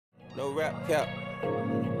No rap cap.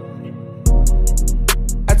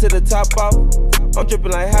 I took the top off. I'm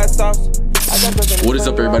dripping like hot sauce. What is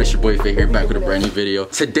up, everybody? It's your boy Faye here, back with a brand new video.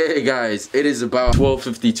 Today, guys, it is about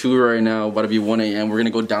 12:52 right now, about to be 1 a.m. We're gonna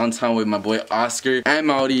go downtown with my boy Oscar and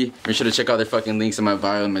Maudie. Make sure to check out their fucking links in my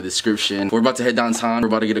bio in my description. We're about to head downtown. We're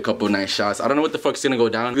about to get a couple of nice shots. I don't know what the fuck's gonna go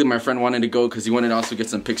down. My friend wanted to go because he wanted to also get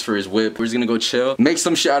some pics for his whip. We're just gonna go chill, make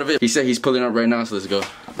some shit out of it. He said he's pulling up right now, so let's go.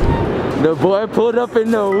 The boy pulled up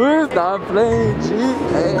in the whip. Stop playing, G.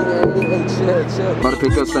 Hey, chill. About to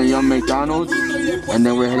pick up some young McDonald's, and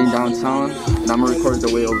then we're heading downtown. And I'm gonna record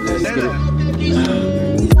the way over there. Let's get it.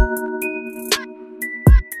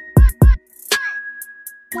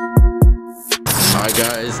 Alright,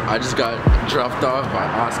 guys, I just got dropped off by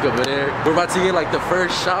Oscar over there. We're about to get like the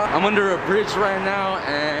first shot. I'm under a bridge right now,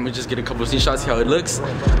 and I'm gonna just get a couple of scene shots, see how it looks.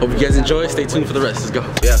 Hope you guys enjoy. Stay tuned for the rest. Let's go.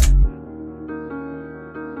 Yeah.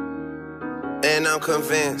 And I'm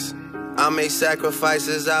convinced I make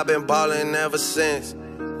sacrifices, I've been ballin' ever since.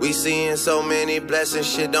 We seeing so many blessings,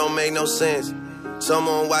 shit don't make no sense.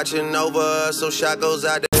 Someone watching over us, so shot goes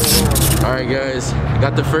out there. Alright, guys,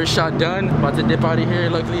 got the first shot done. About to dip out of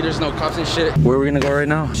here. Luckily there's no cops and shit. Where are we gonna go right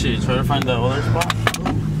now? Shit, try to find the other spot.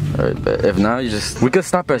 Alright, but if not, we could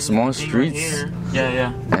stop at small streets.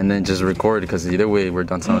 Yeah. And then just record, because either way we're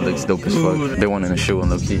downtown. It looks dope as fuck. They wanted a show on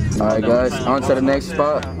low key. Alright, guys, on to the next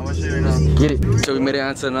spot. Get it. So we made it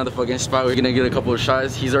onto another fucking spot. We're gonna get a couple of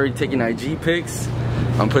shots. He's already taking IG pics.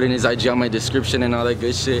 I'm putting his IG on my description and all that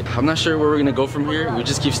good shit. I'm not sure where we're gonna go from here. We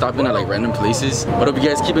just keep stopping at like random places. But hope you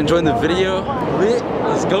guys keep enjoying the video.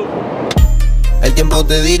 Let's go. El tiempo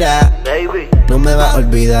te dirá, no me va a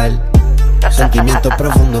olvidar. Sentimientos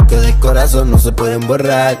profundos que del corazón no se pueden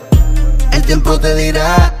borrar. El tiempo te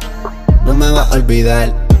dirá, no me va a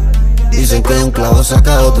olvidar. Dicen que de un clavo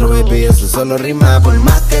saca otro, baby, eso solo rima. Por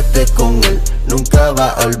más que estés con él, nunca va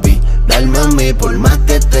a olvidarme a mí. Por más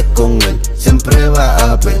que estés con él, siempre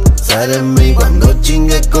va a pensar en mí cuando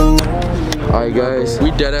chingue con él. Alright, guys,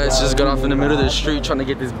 we deadass just got off in the middle of the street trying to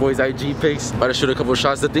get this boy's IG pics. About to shoot a couple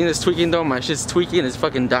shots. The thing that's tweaking though, my shit's tweaking, it's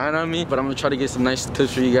fucking dying on me. But I'm gonna try to get some nice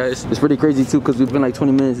clips for you guys. It's pretty crazy too, because we've been like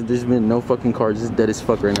 20 minutes and there's been no fucking cars. It's dead as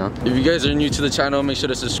fuck right now. If you guys are new to the channel, make sure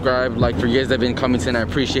to subscribe. Like, for you guys that have been commenting, I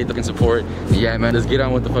appreciate the fucking support. Yeah, man, let's get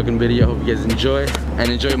on with the fucking video. Hope you guys enjoy,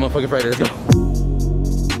 and enjoy your motherfucking Friday. Let's go.